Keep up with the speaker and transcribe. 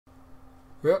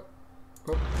Yeah.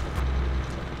 Oh.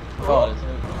 Oh, there's no...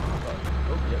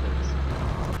 Oh, yeah, there is.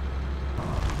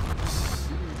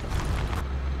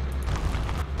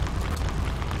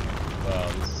 Wow,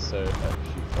 this is so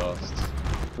actually fast.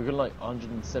 We're going like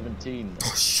 117 Oh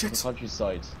in shit! the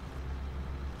countryside.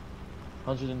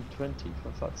 120,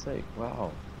 for fuck's sake,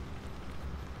 wow.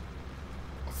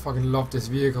 I fucking love this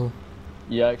vehicle.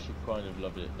 Yeah, I actually kind of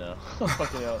love it now.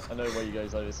 Fucking hell, I know why you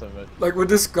guys like it so much. Like with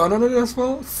this gun on it as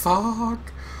well.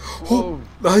 Fuck. Whoa! Oh,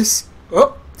 nice.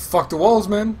 Oh, fuck the walls,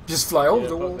 man. Just fly over Yeah,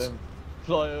 the fuck walls. them.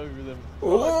 Fly over them.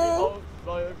 Oh. Oh,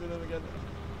 fly over them again.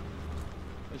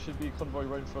 There should be a convoy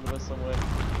right in front of us somewhere.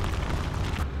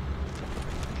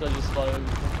 Should I just fly over the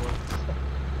convoy?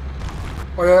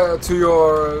 Oh yeah, to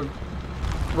your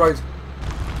right.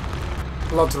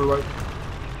 A lot to the right.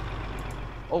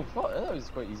 Oh fuck, that was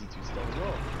quite easy to stop as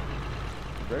well.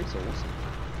 Very so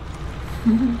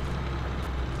awesome.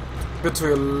 Bit to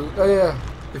your... yeah.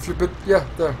 If you bit... Yeah,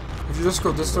 there. If you just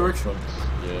go this direction,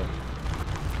 Yeah.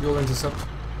 you'll intercept.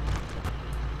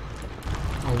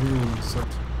 Oh, we will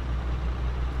intercept.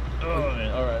 Oh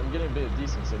man, alright, I'm getting a bit of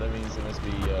decent, so that means there must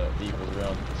be vehicles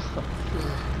around.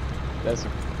 That's a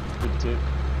good tip.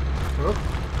 Oh.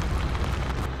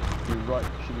 Should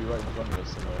be right in front of us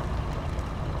somewhere.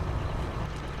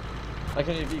 I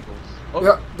can hear vehicles. Oh.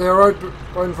 Yeah, they are right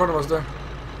in front of us there.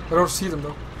 I don't see them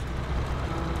though.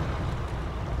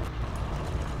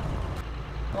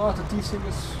 Oh, the desync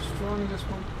is strong in this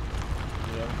one.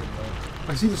 Yeah, I'm good now.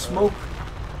 I see the smoke.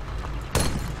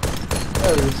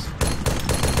 There it is.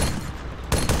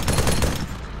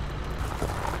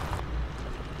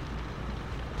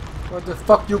 Where the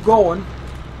fuck you going?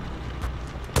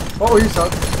 Oh, he's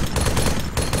out.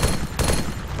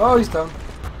 Oh, he's down.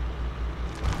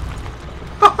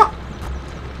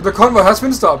 The convoy has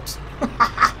been stopped.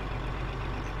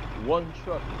 One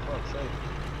truck, for fuck's sake.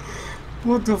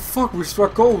 What the fuck? We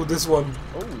struck gold with this one.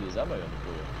 Oh, there's ammo on the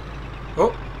floor.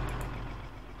 Oh.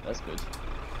 That's good.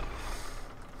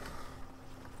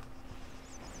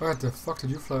 Where the fuck did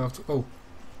you fly off to? Oh.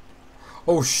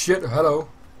 Oh shit, hello.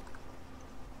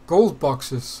 Gold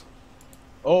boxes.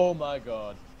 Oh my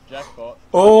god. Jackpot.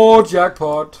 Oh,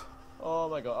 jackpot. Oh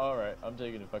my god, alright. I'm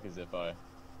taking a fucking zipfire.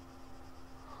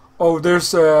 Oh,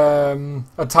 there's a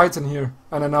Titan here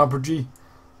and an RPG.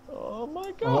 Oh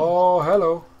my god. Oh,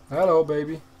 hello. Hello,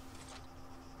 baby.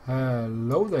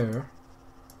 Hello there.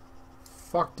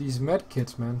 Fuck these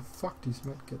medkits, man. Fuck these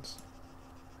medkits.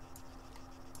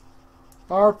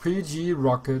 RPG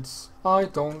rockets. I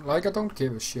don't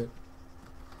give a shit.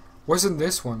 What's in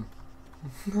this one?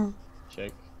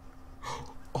 Check.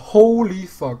 Holy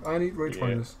fuck, I need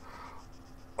rangefinders.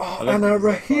 Yeah. Oh, and a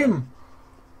Rahim!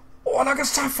 Oh, and I got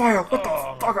Sapphire! What the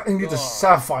fuck? I need the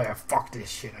Sapphire. Fuck this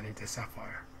shit, I need the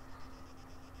Sapphire.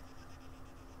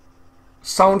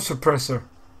 Sound suppressor.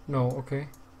 No, okay.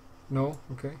 No,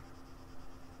 okay.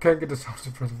 Can't get the sound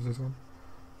suppressor for this one.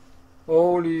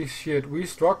 Holy shit, we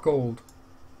struck gold.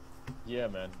 Yeah,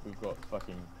 man, we've got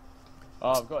fucking...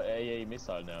 Oh, I've got AA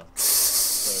missile now.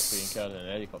 So if we encounter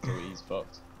an helicopter, he's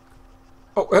fucked.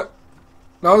 Oh,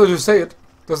 now that you say it,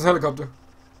 there's a helicopter.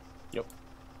 Yep.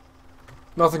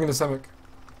 Nothing in the stomach.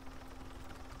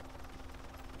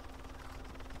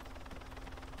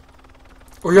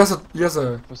 Oh, he has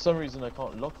a... For some reason, I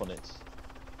can't lock on it.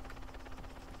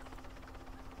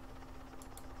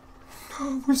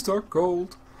 We struck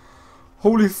gold.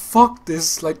 Holy fuck,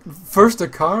 this, like, first a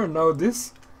car and now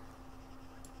this?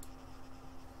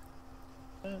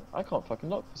 I can't fucking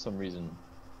lock for some reason.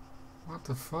 What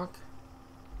the fuck?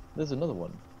 There's another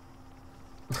one.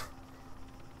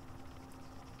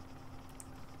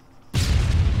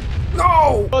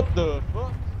 No! What the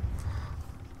fuck?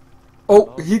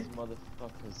 Oh, Those he...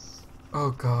 motherfuckers.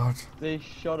 Oh god. They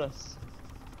shot us.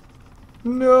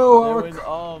 No, They our... were in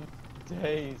armed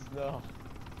days, no.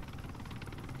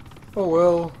 Oh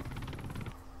well.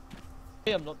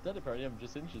 Hey, I'm not dead apparently, I'm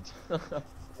just injured.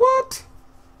 What?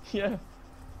 Yeah.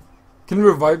 Can you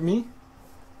revive me?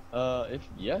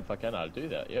 If I can, I'll do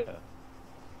that, yeah.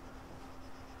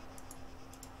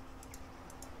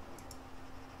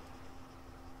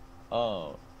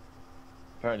 Oh.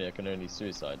 Apparently I can only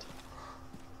suicide.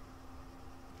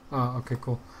 Ah, okay,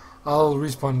 cool. I'll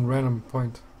respawn random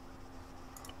point.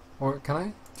 Or can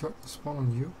I spawn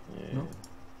on you? Yeah. No?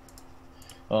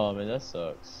 Oh man, that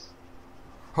sucks.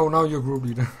 Oh, now you're group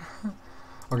leader.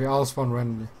 Okay, I'll spawn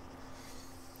randomly.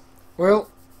 Well,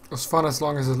 it was fun as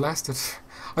long as it lasted.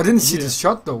 I didn't see the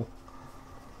shot though.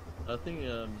 I think,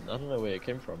 I don't know where it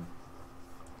came from.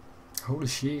 Holy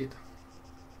shit.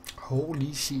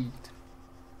 Holy shit.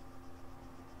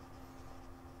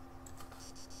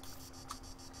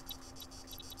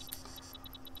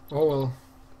 Oh well.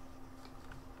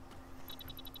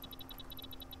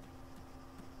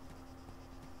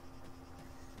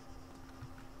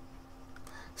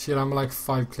 Shit, I'm like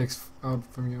 5 clicks out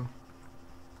from you.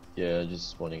 Yeah, just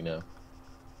spawning now.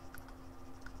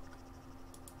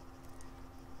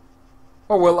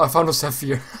 Oh well, I found a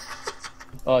sapphire.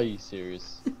 Are you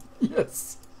serious?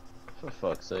 Yes. For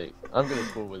fuck's sake. I'm gonna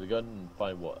spawn with a gun and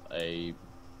find what, a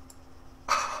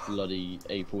bloody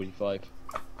A45.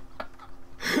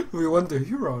 We want the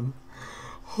Huron.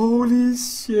 Holy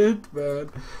shit,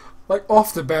 man. Like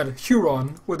off the bat,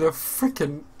 Huron with a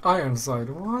freaking iron sight.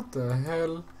 What the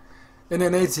hell? In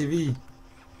an ATV.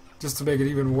 Just to make it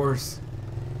even worse.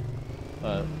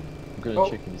 I'm gonna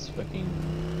check in this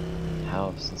fucking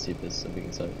house and see if there's something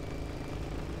inside.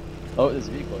 Oh, there's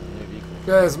a vehicle, no vehicle.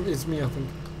 Yeah, it's me, I think.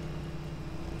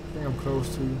 I think I'm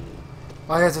close to you.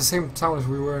 I had the same town as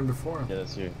we were in before. Yeah,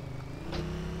 that's you.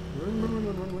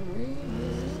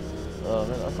 Oh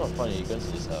man, I can't find any guns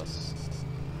in this house.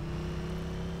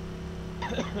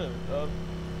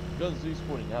 Guns do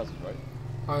spawn in houses, right?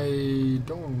 I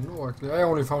don't know actually. I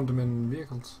only found them in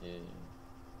vehicles. Yeah.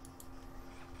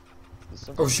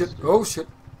 Oh shit! Oh shit!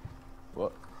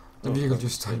 What? The Oh, vehicle fuck,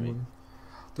 just hit me. died.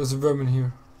 There's a vermin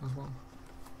here as well.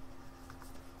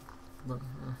 But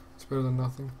it's better than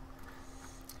nothing.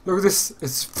 Look at this!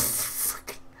 It's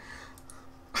freaking.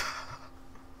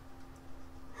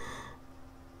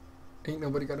 Ain't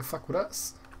nobody gonna fuck with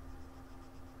us.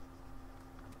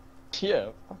 Yeah,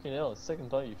 fucking hell, it's the second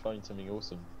time you find something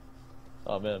awesome.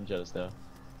 Oh man, I'm jealous now.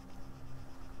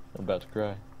 I'm about to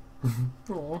cry.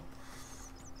 Aww.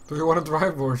 Do you want to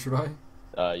drive or should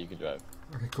I? You can drive.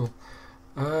 Okay, cool.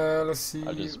 Let's see.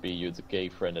 I'll just be your gay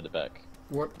friend at the back.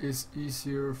 What is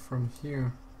easier from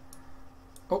here?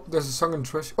 Oh, there's a sunken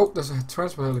treasure. Oh, there's a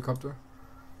transport helicopter.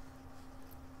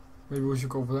 Maybe we should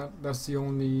go for that. That's the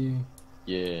only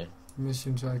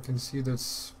missions I can see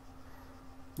that's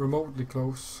remotely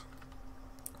close.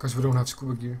 Because we don't have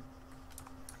scuba gear.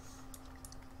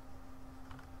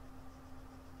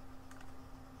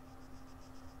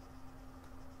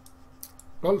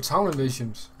 Well, town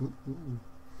invasions. Ooh, ooh.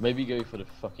 Maybe go for the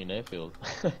fucking airfield.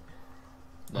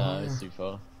 Nah, Oh, it's yeah. too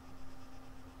far.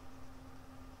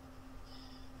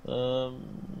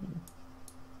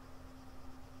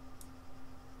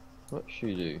 What should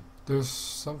we do? There's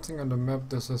something on the map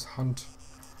that says hunt.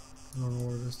 I don't know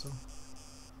what it is though.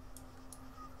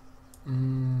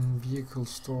 Vehicle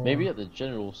store. Maybe at the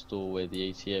general store where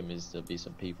the ATM is, there'll be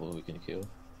some people we can kill.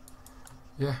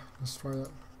 Yeah, let's try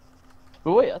that.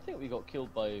 But wait, I think we got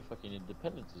killed by fucking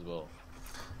independents as well.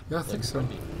 Yeah, I think so.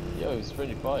 Friendly. Yo, it's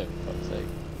friendly fire, for fuck's sake.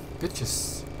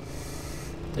 Bitches.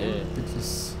 Yeah. Damn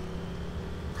bitches.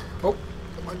 Oh,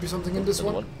 there might be something in this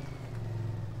Another one.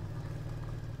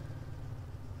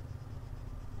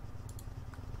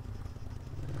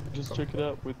 Just check it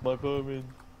out with my vermin.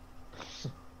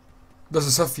 There's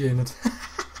a sapphire in it.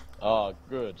 Ah,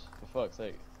 good. For fuck's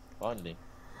sake. Finally.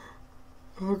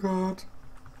 Oh god.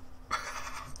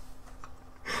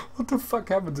 What the fuck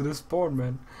happened to this spawn,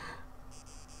 man?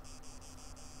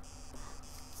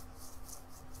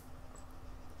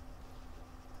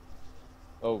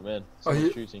 Oh man, Oh,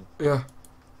 someone's shooting. Yeah.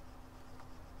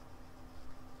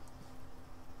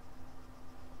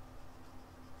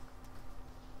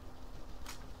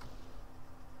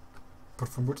 But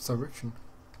from which direction?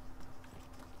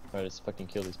 Alright, let's fucking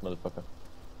kill this motherfucker.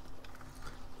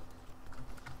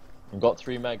 I've got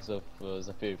 3 mags of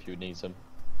Zafir if you need some.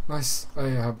 Nice. I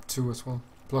have 2 as well.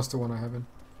 Plus the one I have in.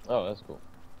 Oh, that's cool.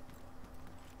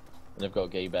 And I've got a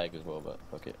gay bag as well, but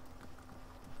fuck it.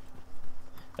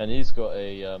 And he's got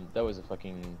a, that was a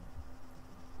fucking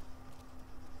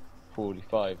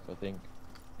 45, I think,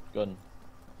 gun.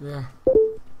 Yeah.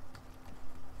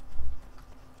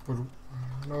 But I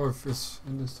don't know if it's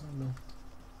in this time though.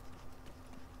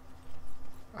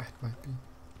 Ah, it might be.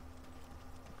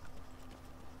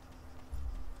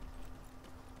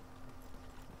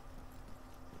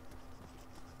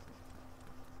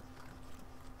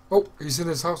 Oh, he's in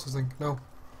his house, I think. No.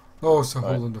 No, it's a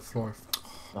hole in the floor.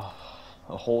 Oh,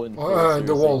 a hole in the Oh, floor, in the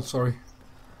seriously? wall, sorry.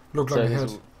 Looked like a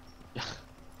head.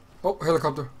 Oh,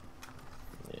 helicopter.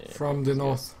 Yeah, From the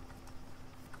north.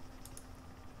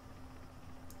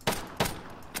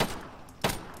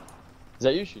 Is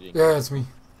that you shooting? Yeah, it's me.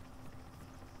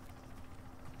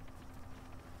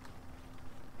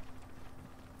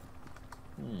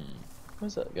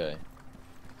 Where's that guy?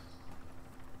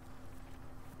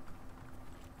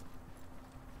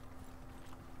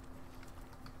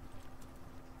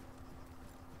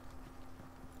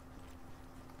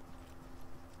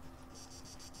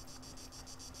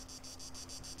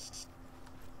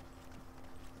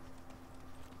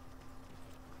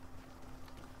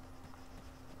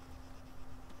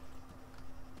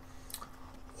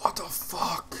 What the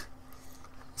fuck?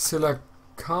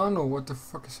 Silicano? What the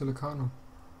fuck is Silicano?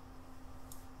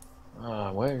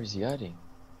 Ah, where is he hiding?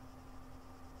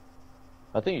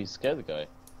 I think he scared the guy.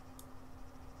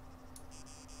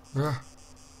 Yeah.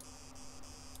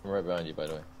 I'm right behind you, by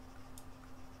the way.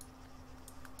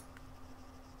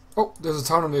 Oh, there's a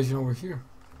town invasion over here.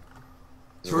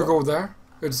 Should we go there?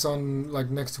 It's on, like,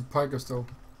 next to Pikers though.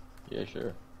 Yeah,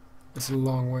 sure. It's a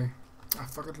long way. Ah,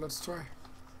 fuck it, let's try.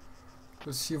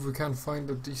 Let's see if we can find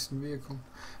a decent vehicle.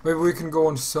 Maybe we can go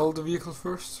and sell the vehicle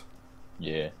first?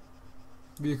 Yeah.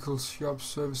 Vehicle shop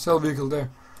service. Sell vehicle there.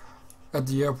 At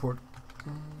the airport.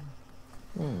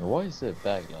 Why is there a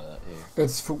bag like that here?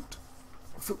 It's food.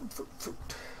 Food.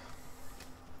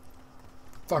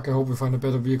 Fuck, I hope we find a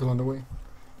better vehicle on the way.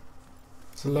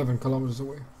 It's 11 kilometers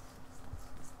away.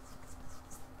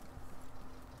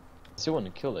 I still want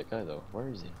to kill that guy though. Where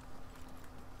is he?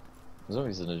 As long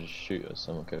as he doesn't just shoot us,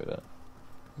 I'm okay with that.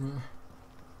 Yeah.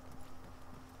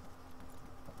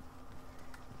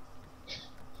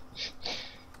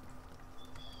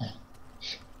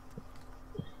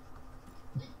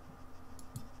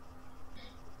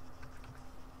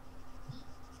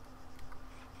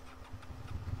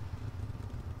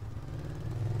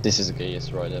 This is the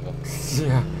gayest ride ever.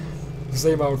 Yeah.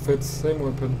 Same outfit, same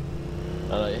weapon.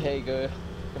 I'm like, hey, go,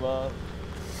 come on.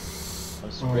 I'm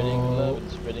spreading love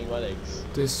and spreading my legs.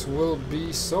 This will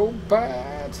be so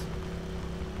bad.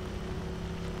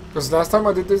 Because last time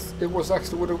I did this, it was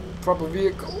actually with a proper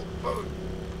vehicle.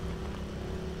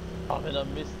 Oh man, I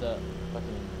missed that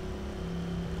fucking...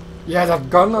 Yeah,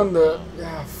 that gun on the...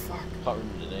 Yeah, fuck. Can't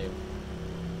remember the name.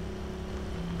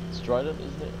 Strident,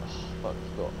 isn't it? Oh, fuck,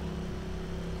 I forgot.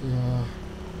 Yeah.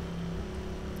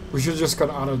 We should just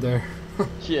got out of there.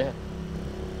 Yeah.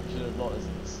 Should have not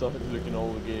started looking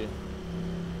all the gear.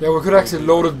 Yeah, we could actually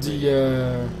loaded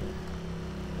the...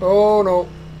 Oh no.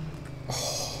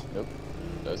 Oh. Nope.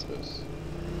 I suppose.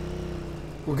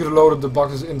 We could have loaded the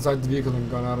boxes inside the vehicle and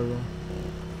gone out of there.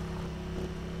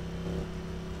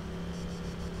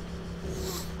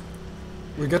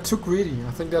 We get too greedy.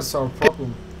 I think that's our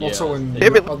problem. Yeah, also in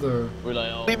leave the other... We're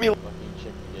like, oh, leave me fucking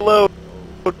check the game. alone.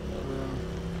 Oh,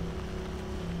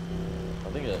 I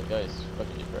think that guy's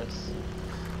fucking depressed.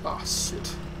 Ah,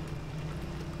 shit.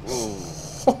 Whoa.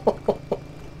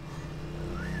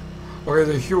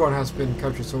 Okay, the Huron has been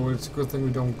captured, so it's a good thing we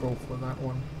don't go for that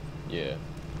one. Yeah.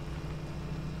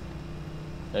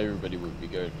 Everybody would be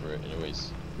going for it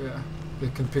anyways. Yeah, they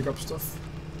can pick up stuff.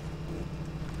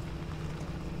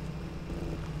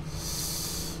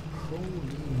 Holy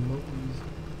moly.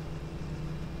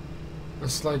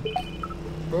 It's like...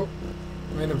 Oh,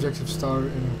 main objective star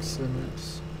in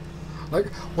exhibits.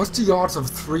 Like, what's the odds of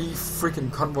 3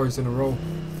 freaking convoys in a row?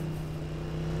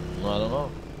 I don't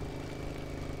know.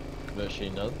 Virtually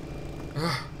none.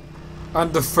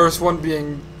 And the first one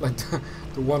being, like,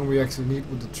 the one we actually need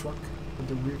with the truck. With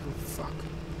the vehicle. Fuck.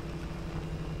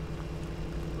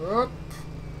 Up.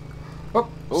 Up.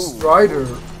 Ooh. Strider.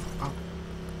 Up.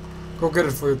 Go get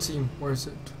it for your team. Where is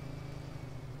it?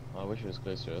 I wish it was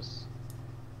close to us.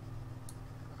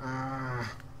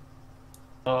 Ah.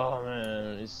 Oh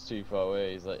man, it's too far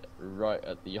away. It's like right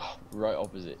at the right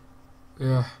opposite.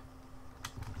 Yeah.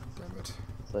 Damn it.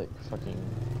 It's like fucking,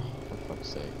 for fuck's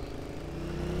sake.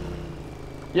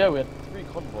 Yeah, we had 3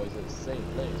 convoys at the same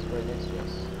place, right next to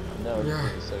us. And now Yeah.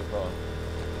 everything is so far.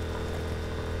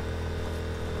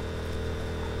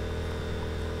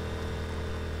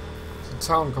 There's a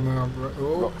town coming up.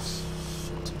 Oh, Rocks.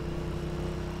 shit.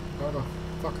 Lot of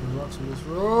fucking rocks on this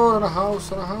road. And a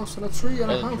house, and a house, and a tree,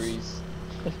 and a house. trees.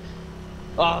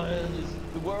 Oh man, it's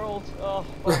the world. Oh,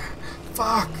 fuck.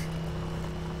 Fuck!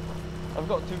 I've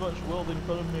got too much world in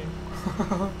front of me.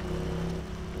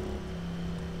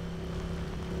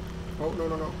 Oh,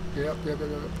 no. Yep.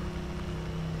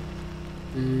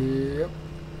 Yep.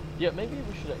 Yeah, maybe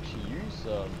we should actually use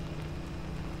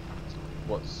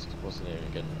what's the name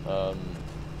again?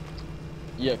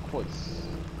 Yeah, quads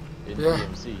in Yeah.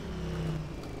 DMC.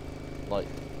 Like,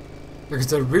 Because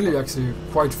they're really actually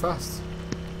quite fast.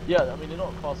 yeah, I mean they're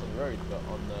not fast on the road, but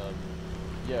on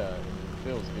yeah, in the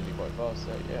fields they're gonna be quite fast.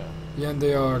 So yeah. Yeah, and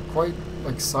they are quite,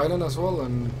 like, silent as well,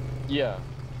 and... Yeah.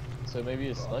 So maybe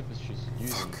a sniper's just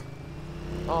using. Fuck.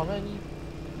 Oh man,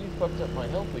 you fucked up my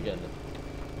health again.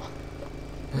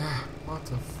 Yeah, what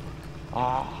the fuck?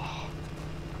 Ah.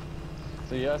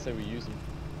 So yeah, I say we use them.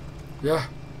 Yeah.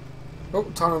 Oh,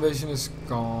 town invasion is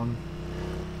gone.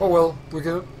 Oh well, we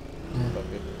can... Yeah. Fuck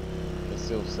it. Let's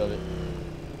still sell it.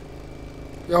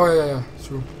 Oh, yeah,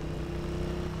 true.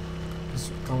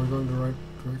 Are we going the right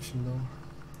direction though?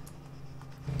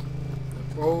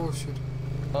 Oh shit.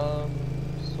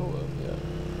 Sort of, yeah.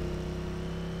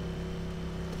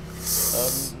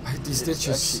 I hate these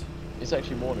ditches. It's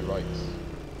actually more on the right.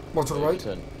 More to the right?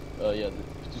 Turn. Yeah.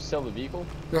 Did you sell the vehicle?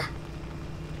 Yeah.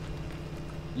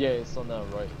 Yeah, it's on that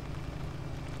right.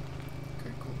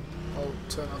 Okay, cool. I'll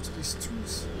turn out to these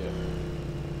trees. Yeah.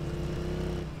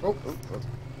 Oh.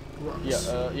 Rocks.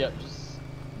 Yeah, just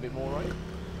a bit more right.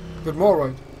 A bit more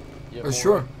right? Yeah. Are you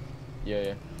sure? Right.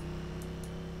 Yeah.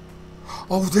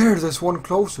 Oh, there's one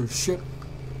closer. Shit.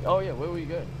 Oh yeah, where were you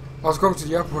going? I was going to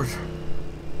the airport.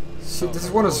 Shit, Oh, this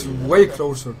one is yeah. way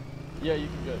closer. Yeah, you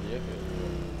can go to the airport.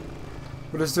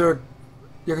 But is there...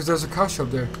 Yeah, because there's a car shop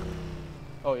there.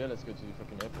 Oh yeah, let's go to the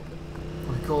fucking airport then.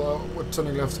 Okay, cool. We're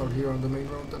turning left out here on the main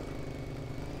road then.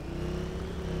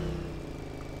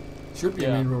 Should be a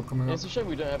main road coming up. It's a shame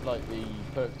we don't have like the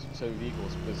perk to tow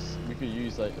vehicles, because we could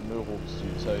use like the Millhawks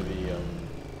to tow the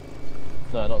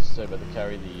no, not to tow, but to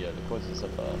carry the quads and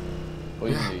stuff like that. Or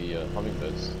even the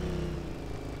hummingbirds.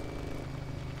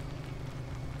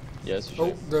 Yeah, it's a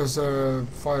shame. Oh, there's a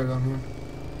fire down here.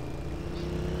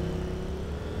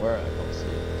 Where? I can't see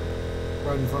it.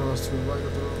 Right in front of us to the right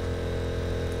of the road.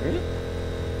 Really?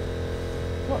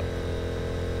 What?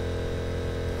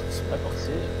 I can't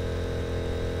see it.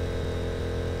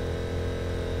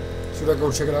 Should I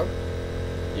go check it out?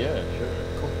 Yeah, sure.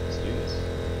 Cool. Let's do this.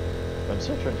 I'm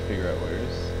still trying to figure out where it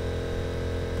is.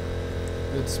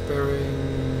 It's bearing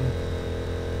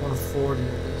 140, I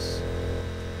guess.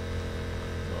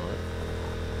 Alright.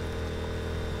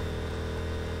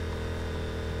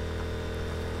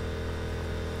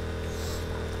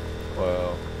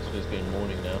 Well, it's just been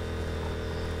morning now.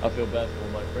 I feel bad for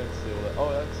all my friends still.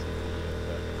 Oh, that's the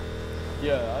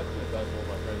yeah, I feel bad for all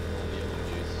my friends and all the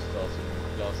interviews starting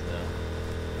class now.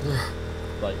 Yeah.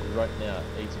 Like right now,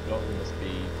 8 o'clock, we must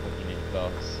be fucking in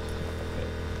class. Okay.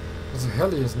 It's a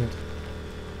heli, isn't it?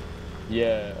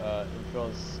 Yeah, in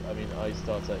France, I mean, I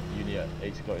start at uni at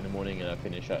 8 o'clock in the morning and I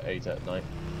finish at 8 at night.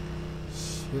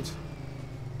 Shit.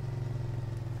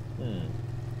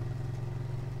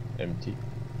 Empty.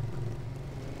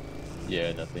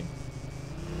 Yeah, nothing.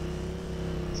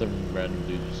 Some random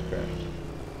dude just crashed.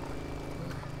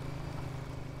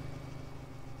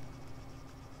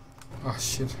 Ah,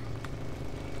 shit.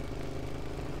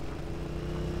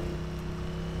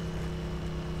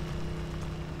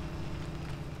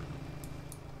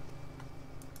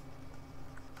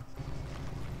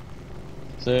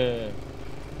 So,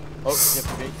 oh, you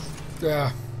have the gates.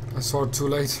 Yeah, I saw it too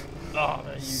late. Oh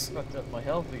man, you fucked up my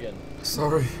health again.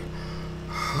 Sorry.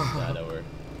 Nah, don't worry.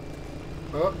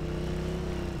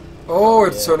 Oh,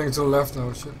 it's turning to the left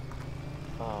now, shit.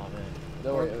 Oh man,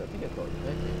 don't worry, I think I've got it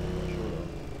back here, I'm not sure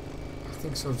though. I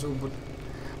think so too, but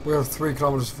we are 3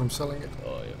 kilometers from selling it.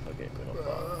 Oh yeah, okay, we're not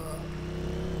far.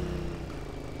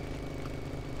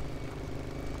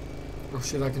 Oh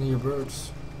shit, I can hear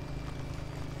birds.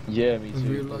 Yeah, me too. In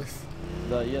real life.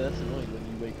 Yeah, that's annoying when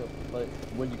you wake up, like,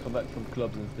 when you come back from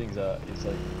clubs and things, it's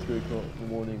like 3 o'clock in the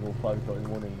morning or 5 o'clock in the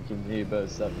morning, you can hear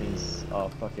birds, that means, oh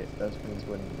fuck it, that means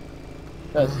when,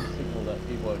 that's a signal that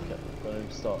people are going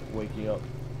to start waking up.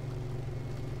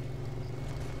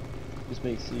 Just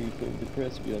makes you feel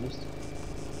depressed, to be honest.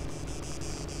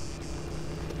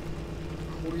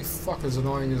 Holy fuck, it's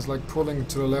annoying. It's like pulling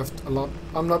to the left a lot.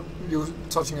 I'm not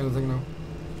touching anything now.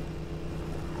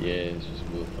 Yeah, it's just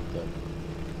real fucked up.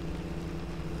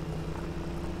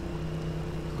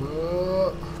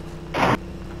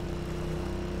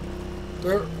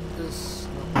 There is...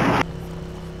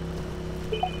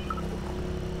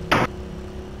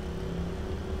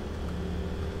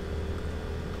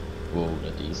 Whoa,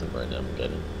 the diesel right now I'm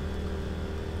getting.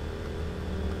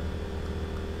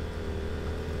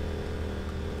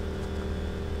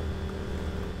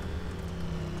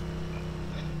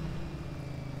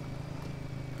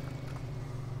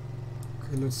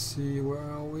 Okay, let's see, where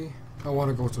are we? I want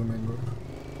to go to the main road.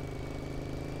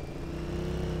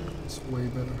 It's way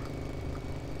better.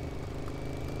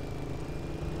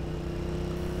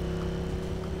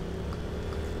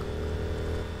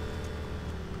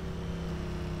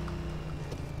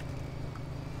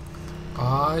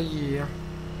 Ah, yeah.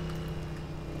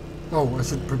 Oh, I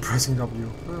should be pressing W.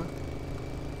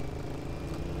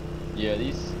 Yeah,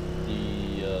 the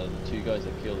 2 guys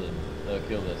that killed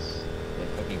us, they're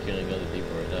fucking killing other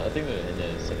people right now. I think they're in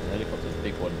the second helicopter, the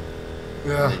big one.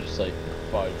 Yeah. And they just like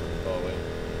fired from far away.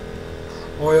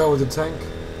 Oh yeah, with the tank.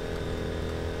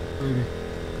 Maybe.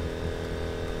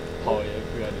 Oh yeah,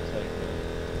 if we had a tank, man.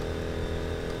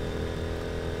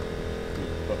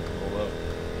 We'd fuck them all up.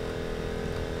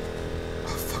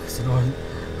 Oh fuck, it's annoying.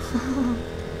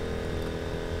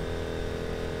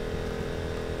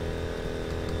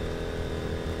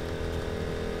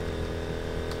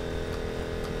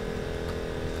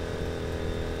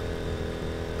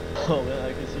 Oh man,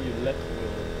 I can see your left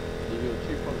wheel. Your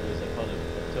two front wheels are kind of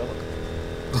fucked up.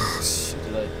 Oh shit.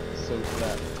 They're like so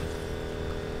flat.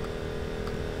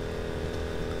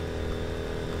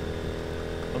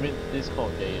 I mean, this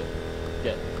can't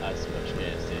get as much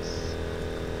gear as this.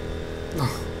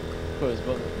 Because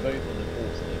both on the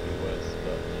force and it'd be worse,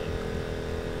 but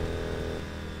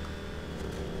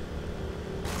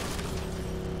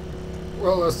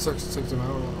Well, let's check them out.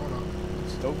 Hold on.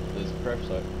 oh, there's a prep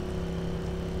site.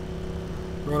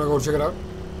 You wanna go check it out?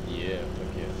 Yeah,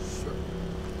 fuck yeah. Sure.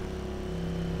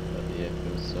 But the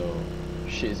airfield, so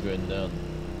shit is going down.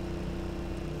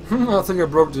 I think I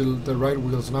broke the right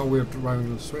wheels. Now we have to drive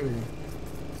them straight again.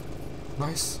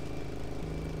 Nice.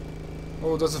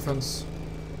 Oh, that's a fence.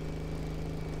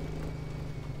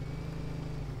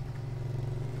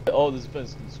 Oh, this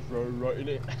fence can throw right in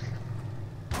it.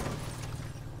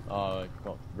 I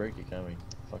can't break it, can we?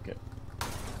 Fuck it.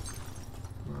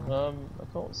 I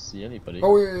can't see anybody.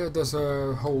 Oh yeah, there's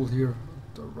a hole here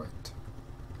at the right.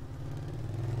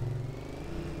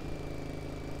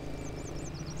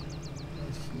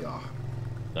 Yeah.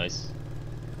 Nice.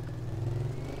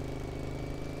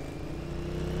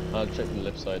 I'll check the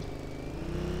left side.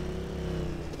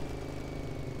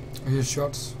 I hear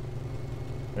shots.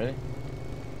 Really? I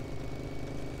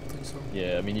think so.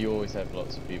 Yeah, I mean you always have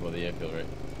lots of people at the airfield, right?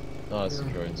 Oh, it's Yeah.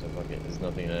 a drone, so fuck it. There's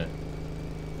nothing there.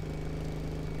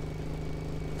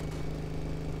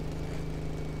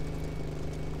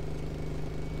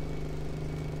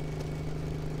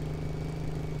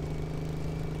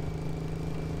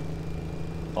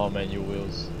 Oh man, your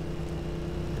wheels.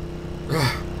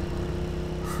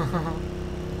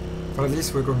 But at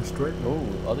least we're going straight. Oh,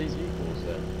 are these vehicles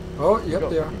there? Oh, You've yep, got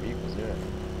they are. fucking vehicles, yeah.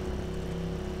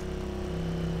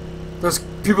 There's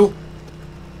people.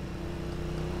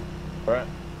 Alright.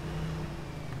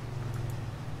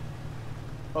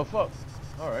 Oh fuck.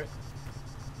 Alright.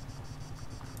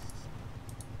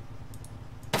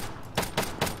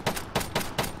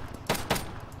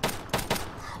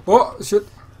 Oh, shit.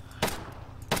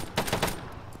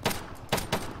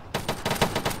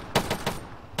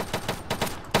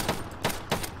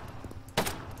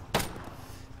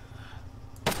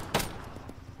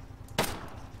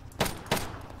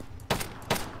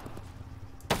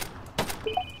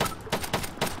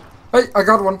 Hey, I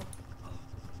got one.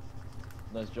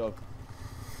 Nice job.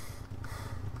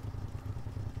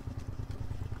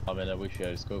 Oh man, I wish you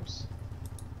had scopes.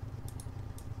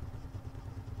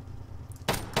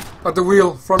 At the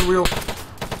wheel, front wheel.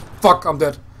 Fuck, I'm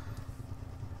dead.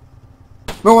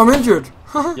 No, I'm injured.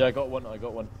 Yeah, I got one, I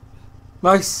got one.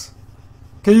 Nice.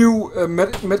 Can you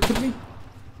medkit me?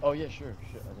 Oh yeah, sure,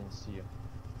 shit, I didn't see you.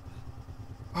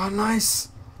 Oh, nice.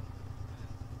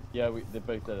 Yeah, they're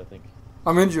both dead, I think.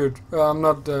 I'm injured. I'm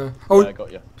not. Oh, Yeah, I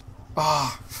got you.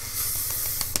 ah.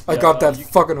 I Yeah, got that you,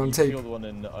 fucking on you tape. killed one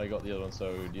and I got the other one,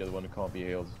 so the other one can't be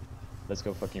healed. Let's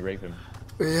go fucking rape him.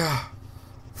 Yeah.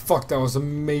 Fuck, that was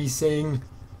amazing.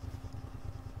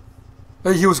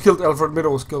 Hey, he was killed. Alfred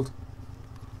Middle was killed.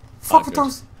 Fuck, good.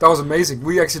 that was amazing.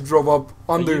 We actually drove up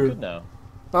Are you under. good now?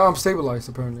 I'm stabilized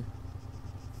apparently.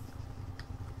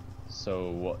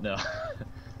 So what now?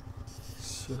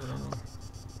 Shit, I don't know.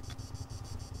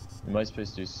 Am I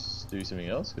supposed to do something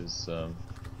else? Cause I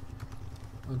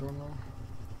don't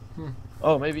know.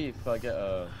 oh, maybe if I get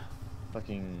a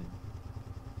fucking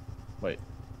wait,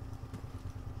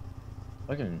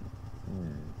 I can.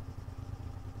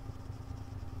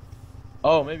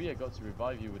 Oh, maybe I got to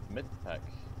revive you with mid pack.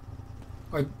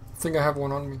 I think I have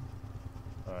one on me.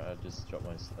 Alright, I just dropped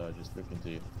my. Just look into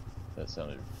you. That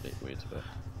sounded a bit weird, but.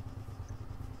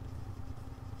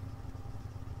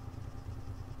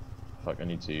 Fuck, I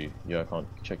need to. Yeah, I can't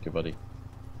check your body.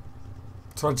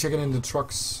 Try checking in the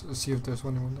trucks, see if there's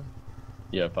anyone there.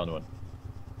 Yeah, I found one.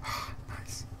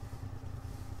 Nice.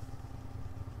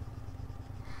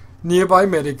 Nearby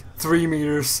medic, 3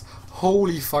 meters.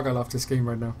 Holy fuck, I love this game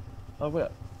right now. Oh, where?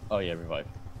 Oh, yeah, revive.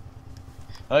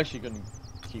 I'm actually gonna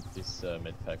keep this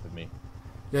med pack with me.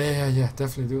 Yeah,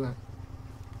 definitely do that.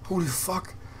 Holy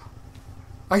fuck.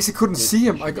 I actually couldn't It see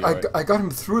him. should be alright. I got him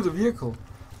through the vehicle.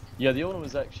 Yeah, the other one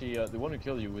was actually the one who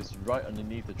killed you was right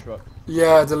underneath the truck.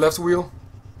 Yeah, the left wheel.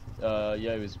 Yeah,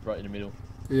 it was right in the middle.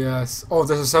 Yes. Oh,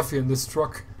 there's a Seffi in this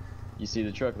truck. You see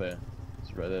the truck there?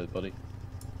 It's right there, buddy.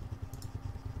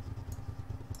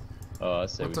 Oh, I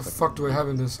say What we the fucking fuck do I have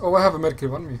in this? Oh, I have a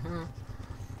medkit on me. Huh.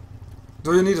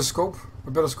 Do you need a scope?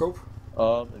 A better scope?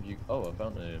 If you. Oh, I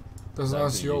found a. There's an now I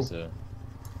can RCO. use,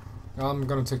 I'm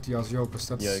gonna take the RCO because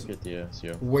that's yeah, get the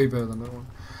RCO. way better than that one.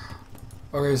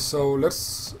 Okay, so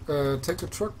let's take the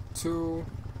truck to...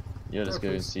 Yeah, let's go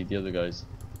and please. see the other guys.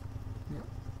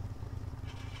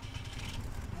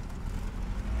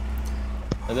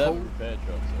 And they have a repair truck,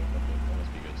 so that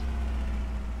must be good.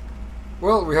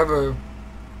 Well, we have a...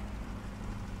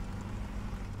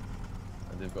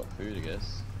 And they've got food, I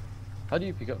guess. How do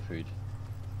you pick up food?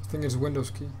 I think it's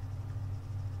Windows key.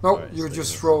 No, Alright, you so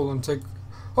just yes. roll and take...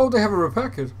 Oh, they have a repair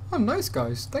kit. Oh, nice,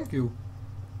 guys. Thank you.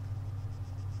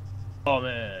 Oh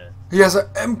man! He has a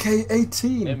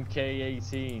MK18.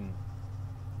 MK18.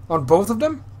 On both of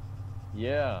them?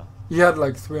 Yeah. He had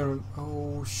like 300...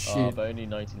 Oh, shit. But only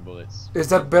 19 bullets. Is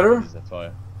that better? Is that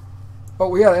fire?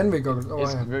 Oh, yeah, Envy got it. Oh,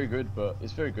 It's I had it. very good, but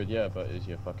it's very good, yeah. But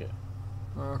yeah, fuck it.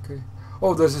 Okay.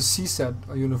 Oh, there's a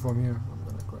CSAT uniform here. I'm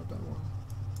gonna grab that one.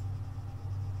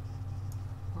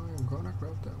 I'm gonna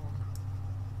grab that one.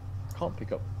 Can't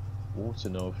pick up water,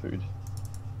 no food.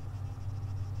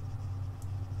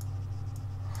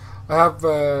 I have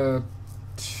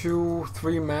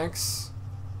 2-3 max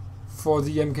for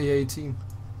the MK18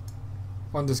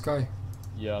 on this guy.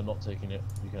 Yeah, I'm not taking it.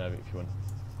 You can have it if you want.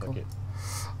 Fuck Cool. it.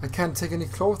 I can't take any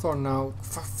clothes on now.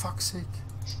 For fuck's sake.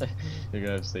 You're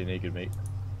gonna have to stay naked, mate.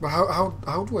 But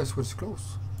how do I switch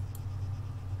clothes?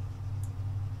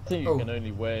 I think you can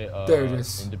only wear there it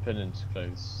is. independent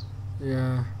clothes.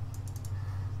 Yeah.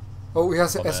 Oh, he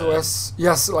has Oh, a SOS. He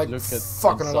has like Look at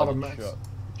fucking a lot of inside max.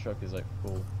 the truck is like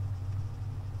full.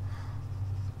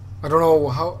 I don't know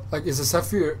how. Like, is the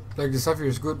Sapphire like the Sapphire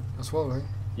is good as well, right?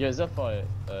 Yeah, Zephyr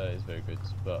is very good,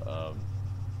 but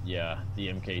yeah, the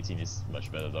MK18 is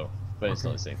much better though. But it's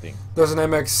not the same thing. There's an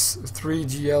MX3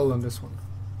 GL on this one.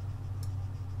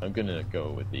 I'm gonna go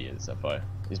with the Zephyr.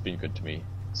 It's been good to me,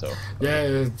 so.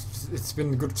 Yeah, it's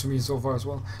been good to me so far as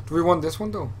well. Do we want this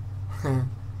one though?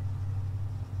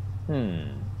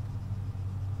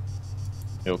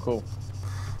 You're cool.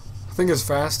 I think it's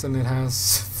fast and it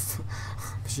has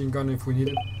machine gun if we need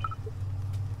it.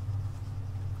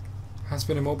 Has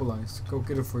been immobilized. Go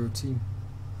get it for your team.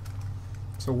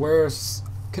 So where's...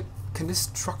 Can this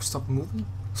truck stop moving?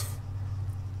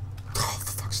 Oh,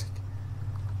 for fuck's sake.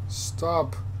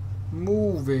 Stop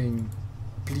moving.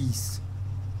 Please.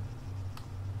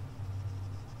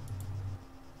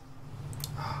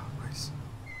 Ah, nice.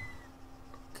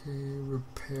 Okay,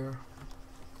 repair.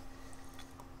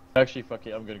 Actually, fuck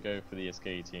it. I'm gonna go for the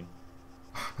SK18.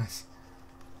 Nice.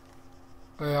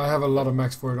 I have a lot of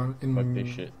max for it on in Fuck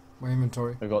this shit. my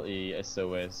inventory. I got the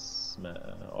SOS.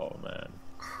 Oh man.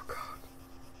 Oh god.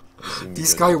 Seems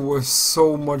This good. guy was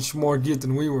so much more geared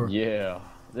than we were. Yeah,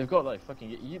 they've got like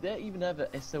fucking. They even have a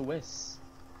SOS.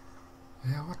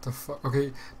 Yeah, what the fuck?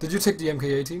 Okay, did you take the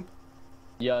MK18?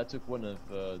 Yeah, I took one of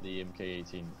the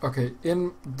MK18. Okay,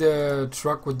 in the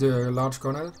truck with the large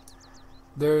gun at it,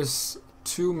 there's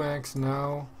 2 max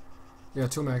now. Yeah,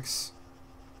 2 max.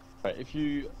 Right, if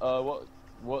you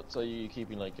what are you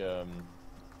keeping? Like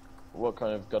what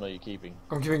kind of gun are you keeping?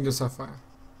 I'm keeping the Sapphire.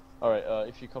 Alright,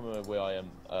 if you come where I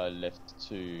am, left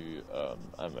 2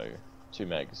 ammo, 2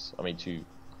 mags. I mean 2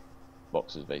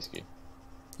 boxes basically.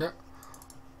 Yeah.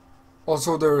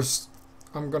 Also, there's.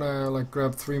 I'm gonna like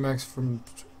grab 3 max from.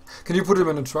 Can you put them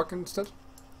in a truck instead?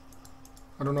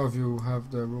 I don't know if you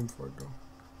have the room for it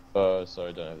though. Sorry,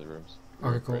 I don't have the rooms.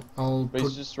 Okay, cool. Right. I'll But put.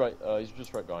 he's just right. He's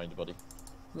just right behind you, buddy.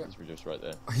 Yeah. He's just right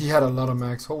there. He had a lot of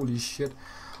max. Holy shit.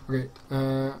 Okay.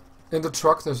 In the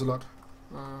truck, there's a lot.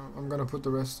 I'm gonna put the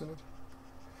rest in it.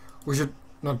 We should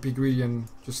not be greedy and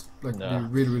just like Nah. be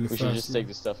really, really We fast. should just take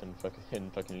the stuff and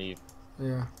fucking leave.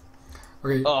 Yeah.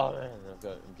 Okay. Oh man,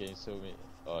 I'm getting so many.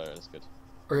 Oh, yeah, that's good.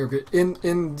 Okay. Okay.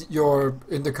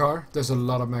 In the car, there's a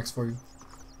lot of max for you.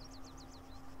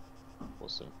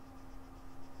 Awesome.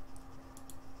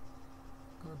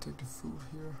 Gonna take the food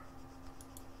here.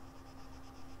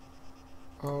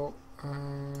 Oh,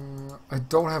 I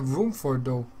don't have room for it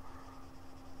though.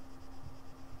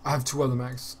 I have 2 other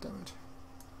mags. Damn it.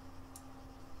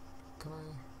 Can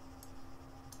I?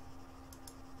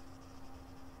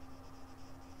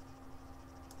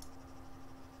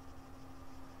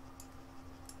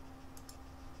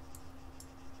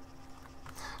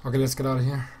 Okay, let's get out of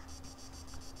here.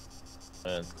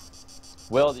 And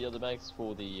well, the other mags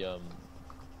for the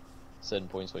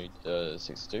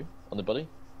 7.62 on the body.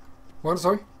 What?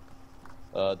 Sorry?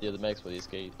 The other mags for the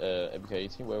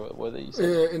MK18. Where were they? You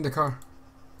said? In the car.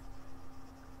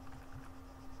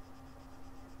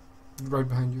 Right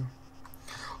behind you.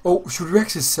 Oh, should we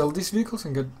actually sell these vehicles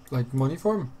and get like money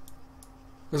for them?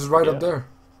 It's right up there.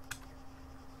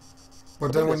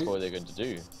 But then when that's you, what they're going to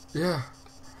do. yeah,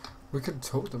 we can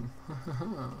tow them.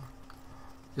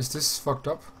 Is this fucked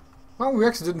up? Oh, we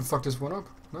actually didn't fuck this one up.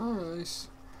 Nice.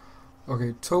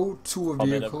 Okay, tow to a I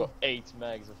mean, I've vehicle. got 8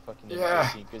 mags of fucking Yeah.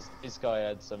 MK18 because this guy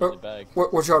had some in the bag.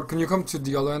 Watch out! Can you come to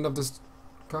the other end of this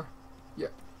car? Yeah.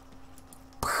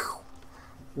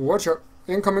 Watch out!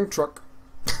 Incoming truck.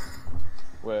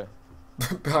 Where?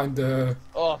 Behind the...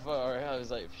 Oh, alright, I was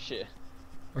like, shit.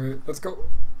 Okay, let's go.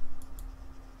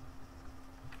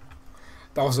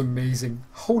 That was amazing.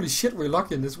 Holy shit, we're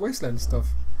lucky in this Wasteland stuff.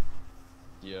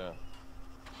 Yeah.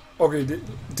 Okay,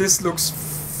 this looks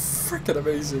freaking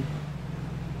amazing.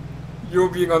 You're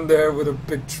being on there with a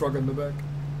big truck in the back.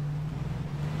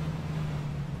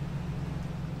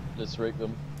 Let's rake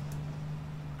them.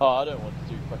 Oh, I don't want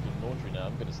to do fucking laundry now.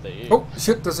 I'm gonna stay here. Oh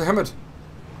shit, there's a helmet.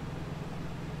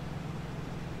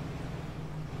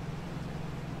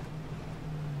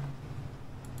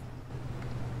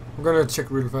 I'm gonna check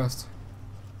real fast.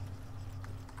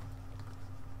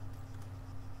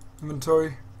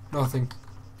 Inventory, nothing.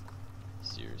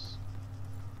 Serious.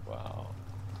 Wow.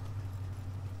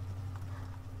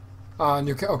 Ah, and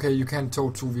you can you can't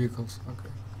tow 2 vehicles. Okay.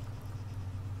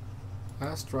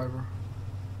 Ass driver.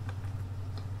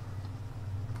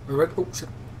 We read. Oh shit.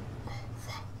 Oh,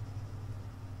 fuck.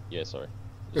 Yeah, sorry.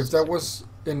 If that was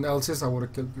in Altis, I would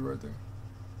have killed you right there.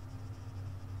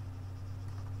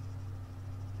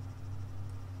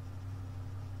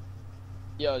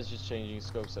 Yeah, I was just changing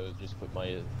scope, so I just put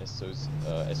my SOS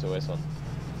on.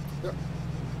 Yep.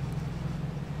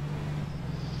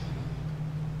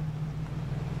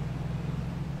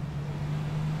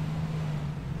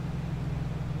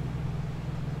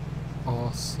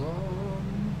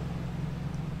 Awesome.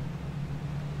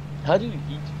 How do you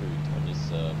eat food on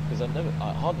this? Because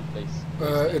I hardly place.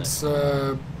 It's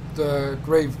the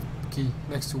grave key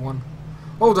next to one.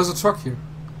 Oh, there's a truck here.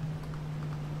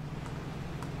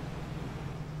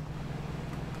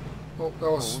 Oh,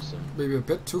 that was awesome. Maybe a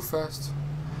bit too fast.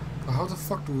 But how the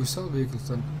fuck do we sell vehicles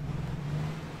then?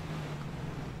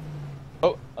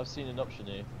 Oh, I've seen an option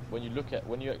here. When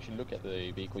you actually look at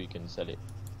the vehicle, you can sell it.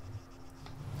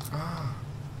 Ah.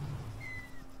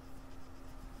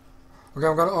 Okay,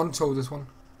 I'm gonna untow this one.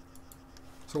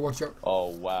 So watch out. Oh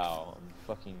wow,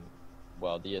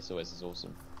 wow, the SOS is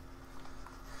awesome.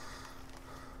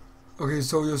 Okay,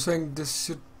 so you're saying this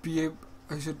should be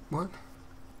I should what?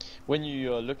 When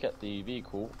you look at the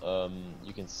vehicle,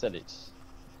 you can sell it.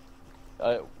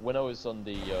 When I was on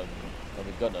the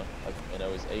gunner and I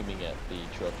was aiming at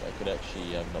the truck, I could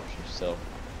actually have an option to sell.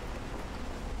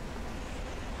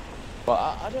 But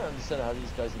I don't understand how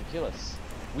these guys can kill us.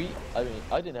 I mean,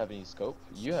 I didn't have any scope.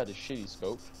 You had a shitty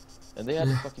scope, and they had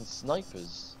fucking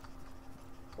snipers.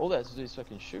 All they had to do is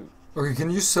fucking shoot. Okay, can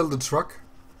you sell the truck?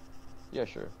 Yeah,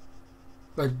 sure.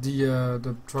 Like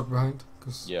the truck behind?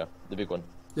 Cause yeah, the big one.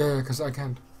 Yeah, because I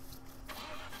can't.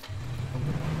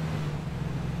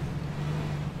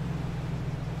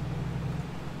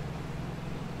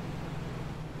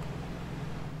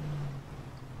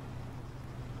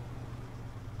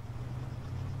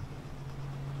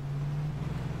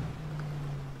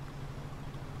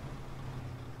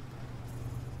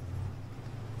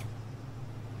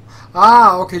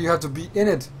 Ah, okay, you have to be in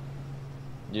it.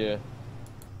 Yeah.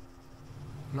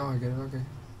 No, I get it, okay.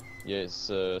 Yeah, it's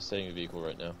setting the vehicle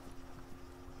right now.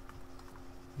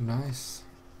 Nice.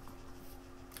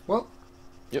 Well.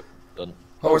 Yep, done.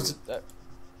 How was it? That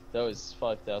was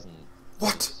 5,000.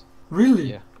 What?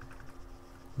 Really? Yeah.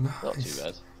 Nice. Not too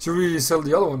bad. Should we sell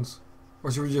the other ones?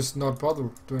 Or should we just not bother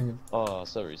doing it? Oh,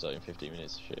 sorry, it's like in 15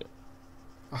 minutes, shit.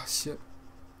 Ah, shit.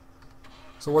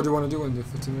 So what do you want to do in the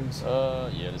 15 minutes?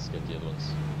 Yeah, let's get the other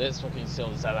ones. Let's fucking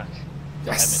sell the Zalak.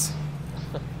 Yes!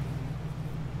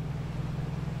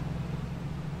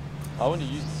 I want to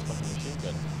use this fucking machine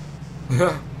gun.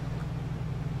 Yeah.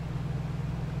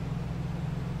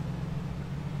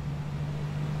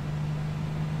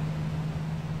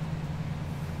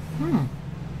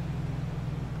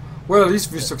 Well, at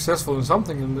least we're successful in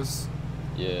something in this.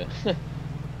 Yeah.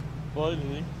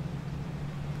 Finally.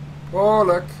 Oh,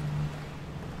 look.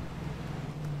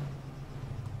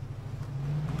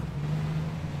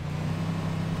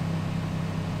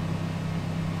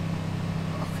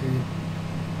 Okay.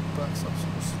 Backs up so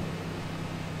slow.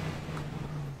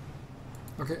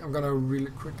 Okay, I'm gonna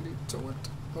really quickly tow it.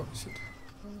 Oh shit.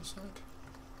 Other side.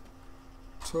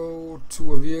 Tow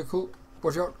to a vehicle.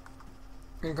 Watch out.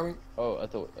 Incoming. Oh, I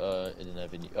thought it didn't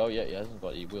have any. Oh yeah, it hasn't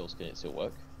got any wheels. Can it still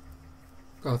work?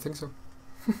 I think so.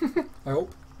 I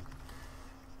hope.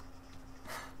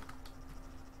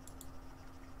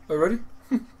 Are you ready?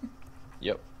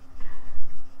 Yep.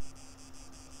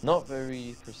 Not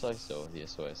very precise though, the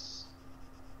SOS.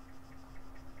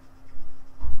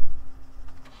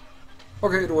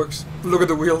 Okay, it works. Look at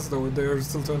the wheels though, they're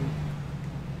still turning.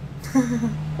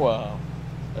 Wow,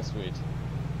 that's weird.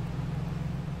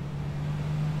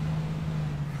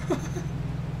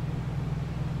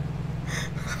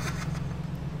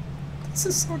 This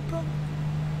is so dumb.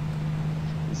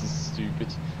 This is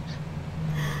stupid.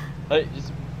 Like,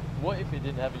 just what if it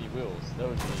didn't have any wheels? That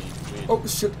would be weird. Oh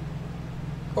shit!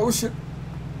 Oh shit!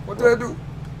 What did I do?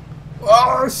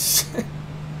 Oh shit!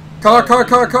 Car!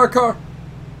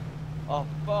 Oh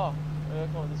fuck! I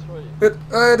can't destroy it.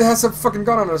 It has a fucking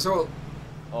gun on it as well.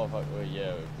 Oh fuck! Well,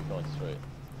 yeah, we can't destroy it.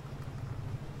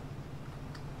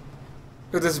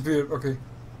 It disappeared. Okay.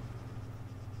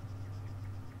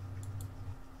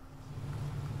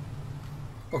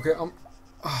 Okay,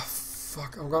 ah,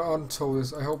 fuck! I'm gonna untow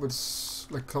this. I hope it's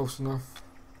like close enough.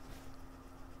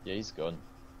 Yeah, he's gone.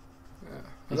 Yeah.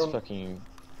 He's fucking.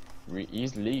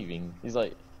 He's leaving. He's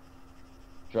like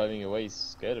driving away,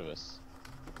 scared of us.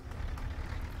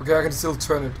 Okay, I can still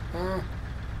turn it.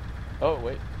 Oh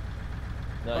wait.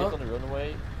 No, he's on the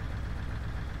runaway.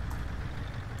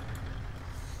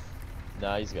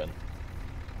 Nah, he's gone.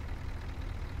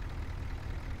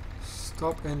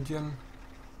 Stop engine.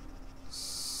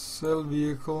 Sell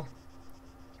vehicle.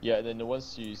 Yeah, and then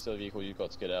once you sell the vehicle, you've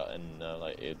got to get out and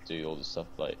like it do all the stuff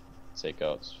like take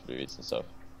out fluids and stuff.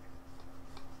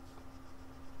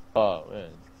 Oh man.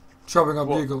 Chopping up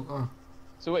What? vehicle. Oh.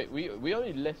 So wait, we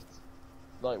only left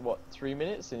like what 3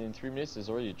 minutes, and in 3 minutes there's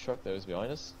already a truck that was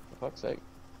behind us. For fuck's sake.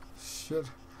 Shit.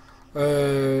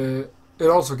 It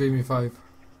also gave me 5.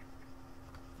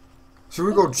 Should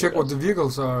we go check what the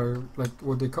vehicles are, like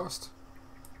what they cost?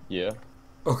 Yeah.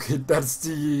 Okay, that's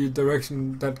the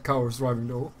direction that car was driving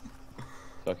though.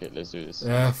 Fuck it, let's do this.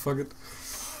 Yeah, fuck it.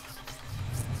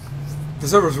 The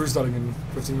server's restarting in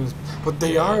 15 minutes. But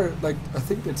they are, like, I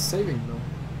think it's saving though.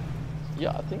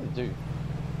 Yeah, I think they do.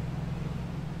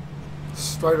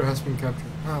 Strider has been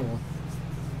captured. Ah, well.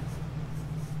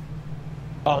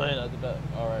 Oh man, at the back.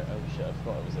 Alright, oh shit, I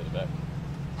forgot I was at the back.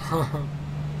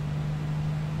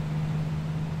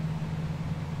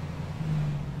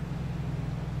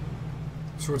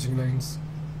 Switching lanes.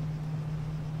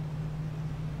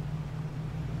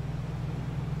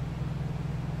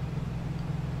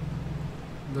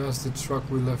 There's the truck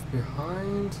we left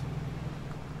behind.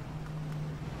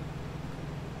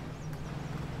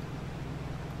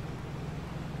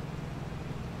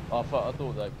 Oh fuck, I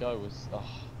thought that guy was... Oh,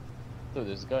 I thought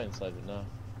there's a guy inside it now.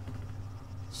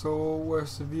 So,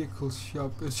 where's the vehicle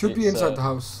shop? It should be inside the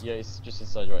house. Yeah, it's just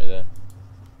inside right there.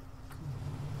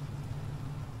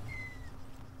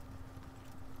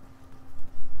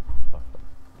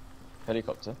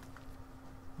 Helicopter?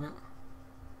 Yeah.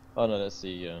 Oh no, that's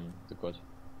the quad.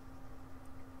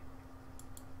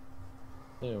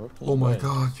 Yeah, Oh my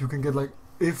god, you can get like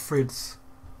Ifrits.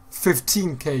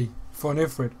 15k for an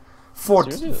Ifrit.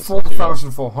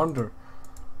 4,400.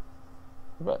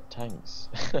 What about tanks?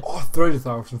 Oh,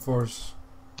 30,000 for us.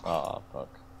 Ah,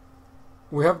 fuck.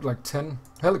 We have like 10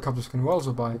 helicopters can we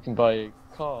also buy. We can buy a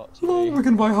car. No, we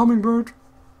can buy Hummingbird.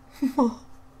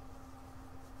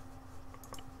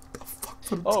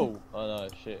 Oh no,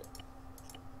 shit.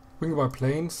 We can buy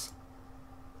planes.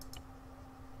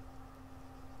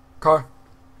 Car.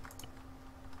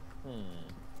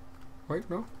 Wait,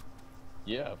 no?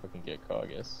 Yeah, if I can get a car, I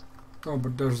guess. Oh,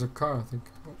 but there's a car, I think.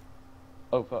 Oh,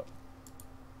 Oh, fuck.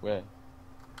 Where?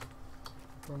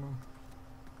 don't know.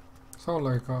 Sound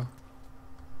like a car.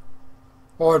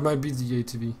 Or it might be the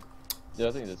ATV. Yeah,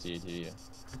 I think that's the ATV, yeah.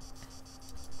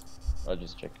 I'll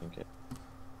just check and get.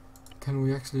 Can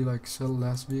we actually like sell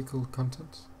last vehicle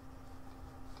contents?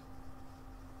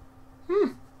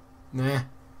 Nah.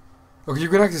 Okay, you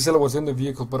can actually sell what's in the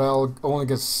vehicle, but I'll only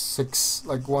get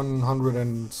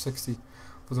 160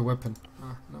 for the weapon.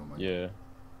 Ah, no, mind. Yeah.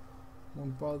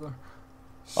 Won't bother.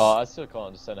 Oh, I still can't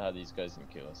understand how these guys can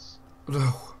kill us.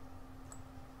 No.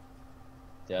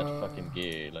 They had fucking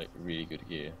gear, like really good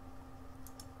gear.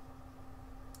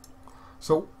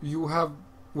 So we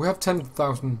have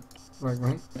 10,000,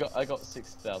 right? I got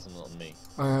 6,000 on me.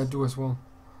 I do as well.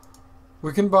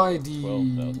 We can buy the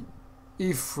 12,000.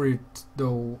 Ifrit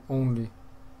though only,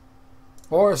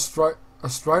 or a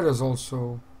Strider's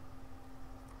also.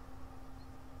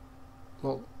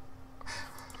 Well,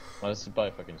 Let's buy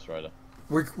a fucking Strider.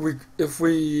 if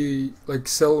we like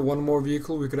sell one more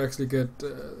vehicle, we could actually get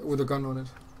with a gun on it.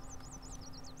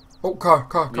 Oh, car.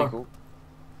 Vehicle.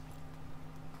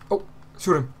 Oh,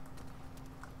 shoot him.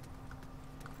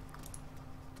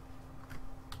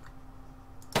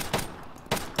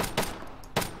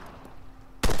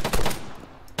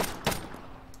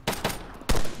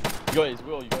 You got his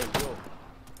wheel,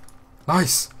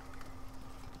 Nice.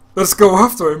 Let's go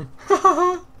after him.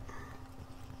 Are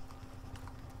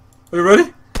you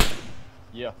ready?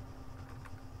 Yeah.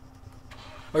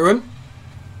 Are you in?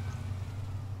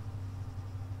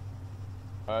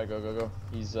 Alright, go.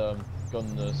 He's gone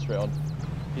straight on.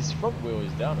 His front wheel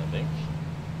is down, I think.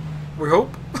 We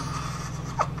hope.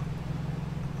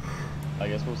 I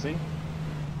guess we'll see.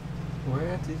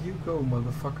 Where did you go,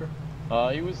 motherfucker?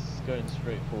 He was going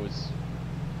straight forwards.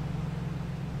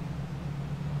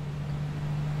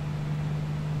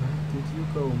 Where did you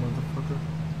go, motherfucker?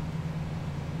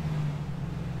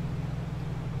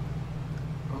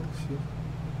 Oh shit.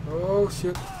 Oh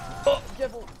shit. Oh,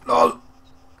 careful! LOL!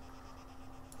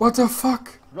 What the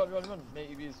fuck? Run, run, run!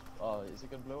 Maybe it's... is it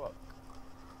gonna blow up?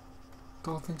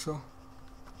 Don't think so.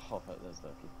 Oh, that's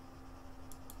lucky.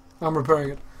 I'm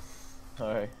repairing it.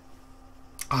 Alright.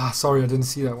 Ah, sorry, I didn't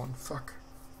see that one. Fuck.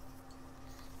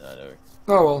 No.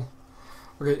 Oh well.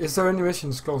 Okay, is there any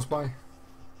missions close by?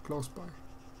 Close by.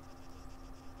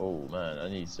 Oh man, I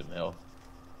need some help.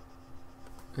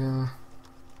 Yeah.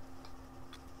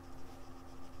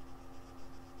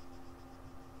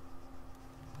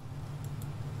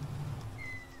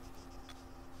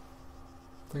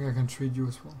 I think I can treat you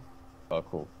as well. Oh,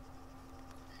 cool.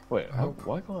 Wait, I hope.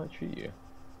 why can't I treat you?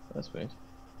 That's weird.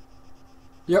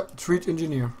 Yep, treat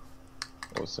engineer.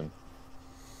 Awesome.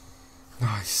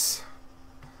 Nice.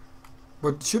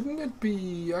 But shouldn't it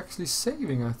be actually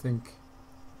saving, I think?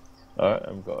 Alright,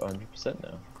 I've got 100%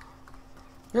 now.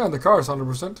 Yeah, and the car is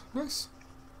 100%. Nice.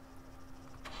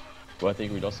 Well, I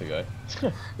think we lost a guy.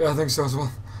 Yeah, I think so as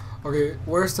well. Okay,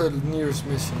 where's the nearest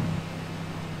mission?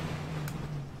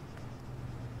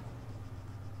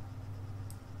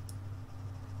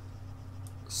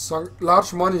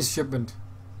 Large money shipment.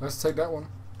 Let's take that one.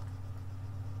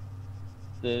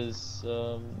 There's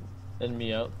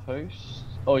enemy outpost.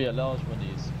 Oh yeah, large money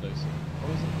is closer.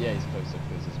 Oh, is it? Yeah, he's closer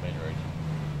because it's main road.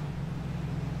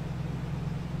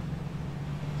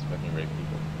 It's fucking rape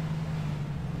people.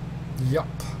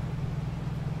 Yup.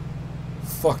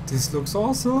 Fuck, this looks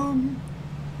awesome.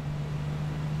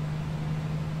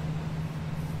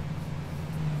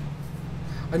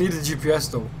 I need a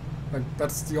GPS though. Like,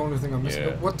 that's the only thing I'm missing.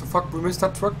 Yeah. What the fuck? We missed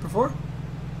that truck before?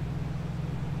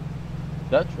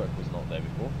 That truck was not there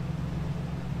before.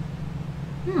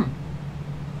 Hmm.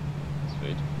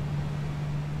 Sweet.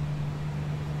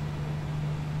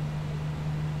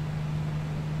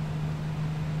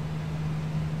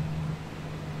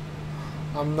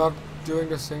 I'm not doing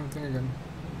the same thing again.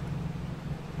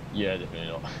 Yeah, definitely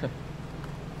not.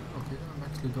 Okay, I'm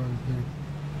actually going here.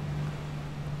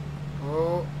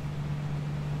 Oh.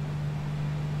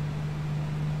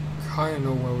 Kinda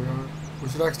know where we are. We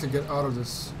should actually get out of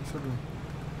this, shouldn't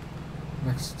we?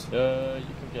 Next. You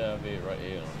can get out of here right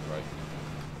here on the right.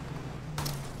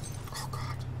 Oh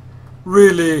god.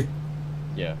 Really?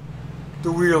 Yeah.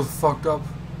 The wheel fucked up.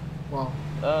 Wow.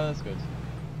 That's good.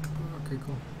 Okay,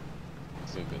 cool.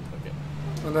 Still good, okay.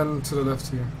 And then to the left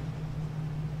here.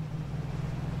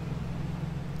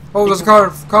 Oh, there's a car!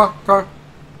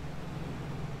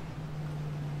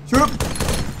 Shoot him!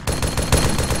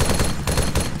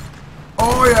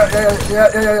 Oh yeah.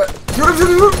 Shoot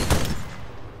him!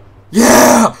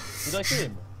 Yeah! Did I kill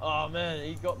him? Oh man,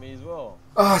 he got me as well.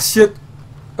 Ah shit.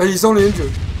 He's only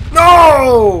injured.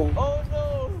 No! Oh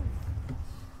no!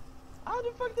 How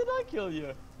the fuck did I kill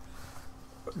you?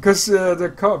 Because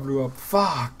the car blew up.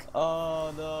 Fuck.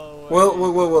 Oh no.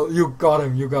 Well, you got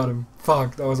him.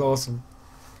 Fuck, that was awesome.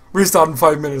 Restart in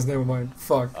 5 minutes, never mind.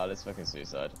 Fuck. Oh, let's fucking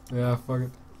suicide. Yeah, fuck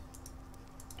it.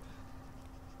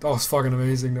 That was fucking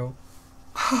amazing though.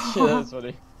 Yeah, that's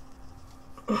funny.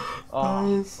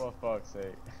 Oh, Nice. for fuck's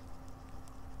sake.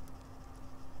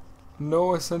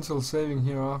 No essential saving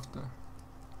hereafter.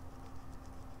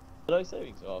 No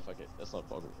savings? Oh, fuck it. That's not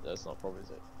problem, is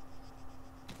it?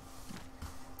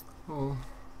 Oh,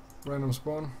 random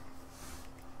spawn.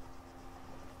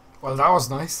 Well, that was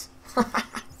nice.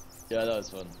 Yeah, that was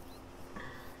fun.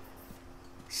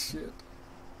 Shit.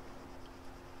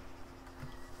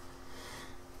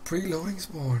 Preloading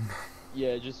spawn.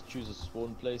 Yeah, just choose a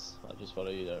spawn place. I'll just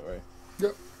follow you, don't worry.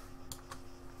 Yep.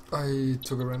 I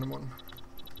took a random one.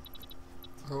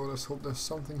 So let's hope there's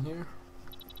something here.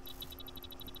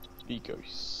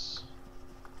 Vicos.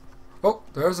 Oh,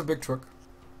 there's a big truck.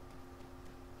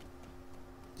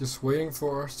 Just waiting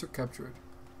for us to capture it.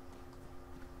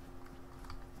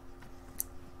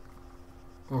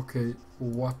 Okay,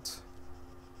 what?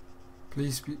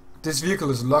 Please be. This vehicle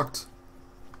is locked.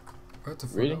 Where the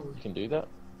fuck Really? are we? You can do that?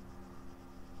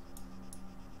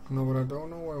 No, but I don't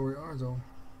know where we are though.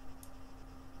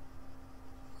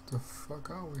 What the fuck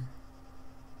are we?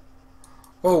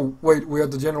 Oh, wait, we're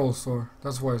at the general store.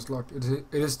 That's why it's locked. It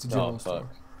is the general store.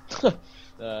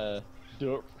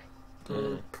 Derp.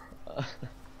 Derp.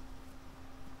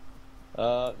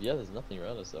 Yeah, there's nothing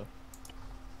around us though.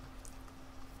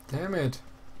 Damn it.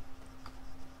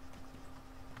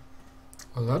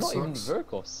 Well, that Not even sucks.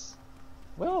 Verkos.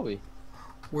 Where are we?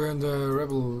 We're in the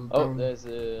rebel. Oh, down. there's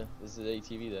an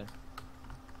ATV there.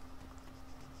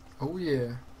 Oh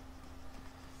yeah.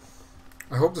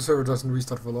 I hope the server doesn't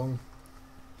restart for long.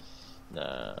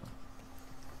 Nah.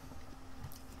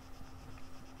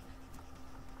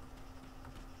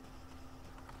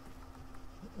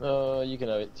 You can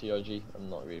have it, TRG. I'm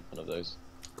not really a fan of those.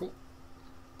 Cool.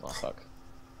 Oh fuck.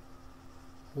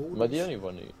 Holy Am I the only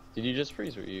one who... Did you just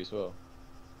freeze with you as well?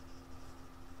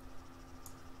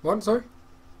 What? Sorry?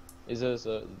 Is there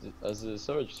has the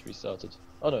server just restarted?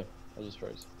 Oh no, I just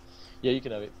froze. Yeah, you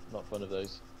can have it. Not fun of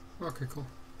those. Okay, cool.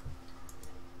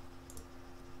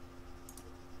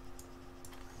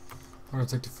 I'm gonna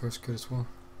take the first kid as well.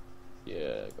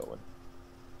 Yeah, got one.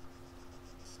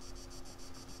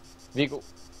 Vehicle.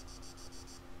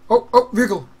 Oh,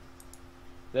 vehicle!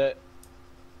 There.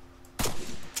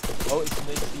 Oh, it's an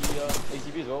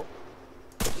ATV as well.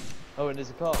 Oh, and there's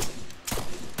a car.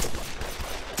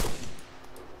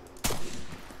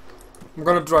 I'm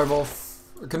gonna drive off.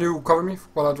 Can you cover me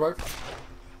while I drive?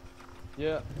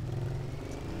 Yeah.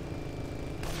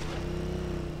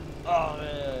 Oh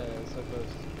man, so close.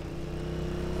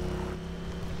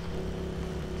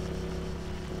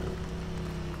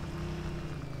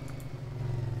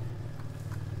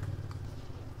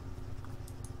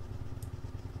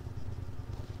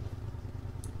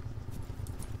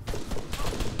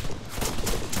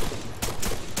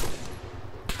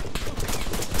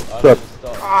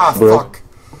 Ah, Bro. fuck!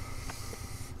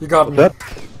 You got me. That?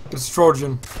 It's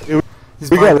Trojan. We He's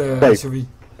got behind the like- SUV.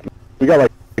 We got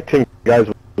like 10 guys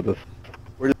with us.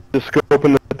 We're just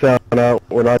scoping the town out.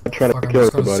 We're not trying Fuck, to I'm kill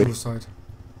just gonna everybody. suicide.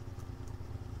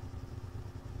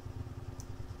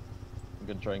 I'm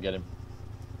gonna try and get him.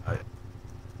 Are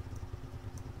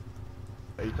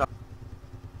you talking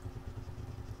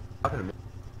to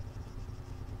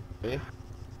me?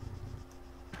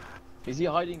 Is he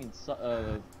hiding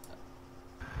inside?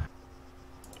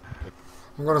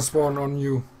 I'm gonna spawn on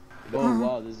you. Oh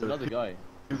wow, there's another guy.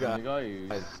 You There's got a guy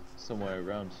who's somewhere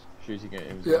around shooting at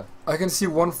him. As Yeah, well. I can see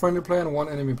one friendly player and one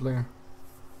enemy player.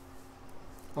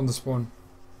 On the spawn.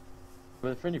 But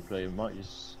the friendly player might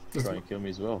just try and kill me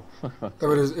as well.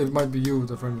 Oh, it might be you,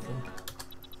 the friendly player.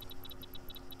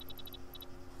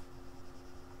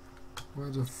 Where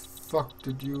the fuck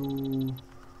did you...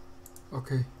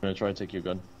 Okay. I'm gonna try and take your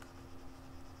gun.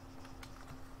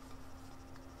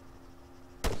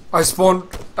 I spawned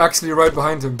actually right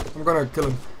behind him. I'm gonna kill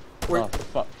him. Wait. Oh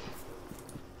fuck.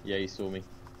 Yeah, he saw me.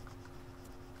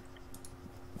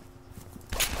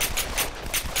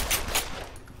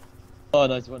 Oh,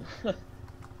 nice one.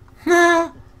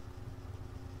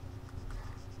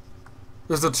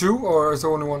 Is there two or is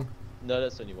there only one? No,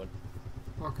 that's only one.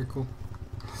 Okay, cool.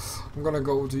 I'm gonna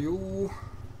go to you.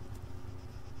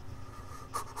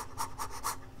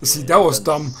 See, Yeah, that was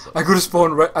dumb. that's- I could have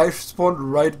spawned right. I spawned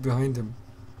right behind him.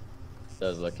 That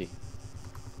was lucky.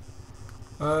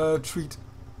 Treat.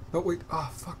 No, wait.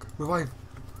 Ah, fuck. Revive.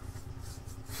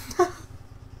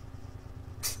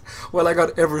 Well, I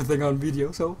got everything on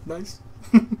video, so nice.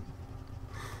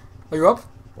 Are you up?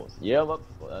 Yeah, I'm up.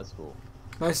 Well, that's cool.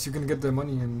 Nice, you can get the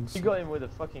money and... You got him with a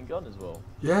fucking gun as well.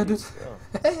 Yeah, I did.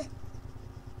 Yeah,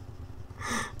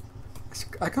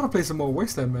 I gotta play some more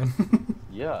Wasteland, man.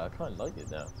 yeah, I kind of like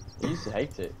it now. I used to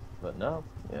hate it, but now,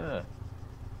 yeah.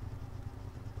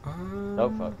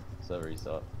 Oh fuck, server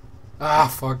restart. Ah,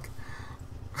 fuck.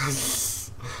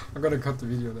 I'm gonna cut the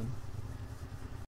video then.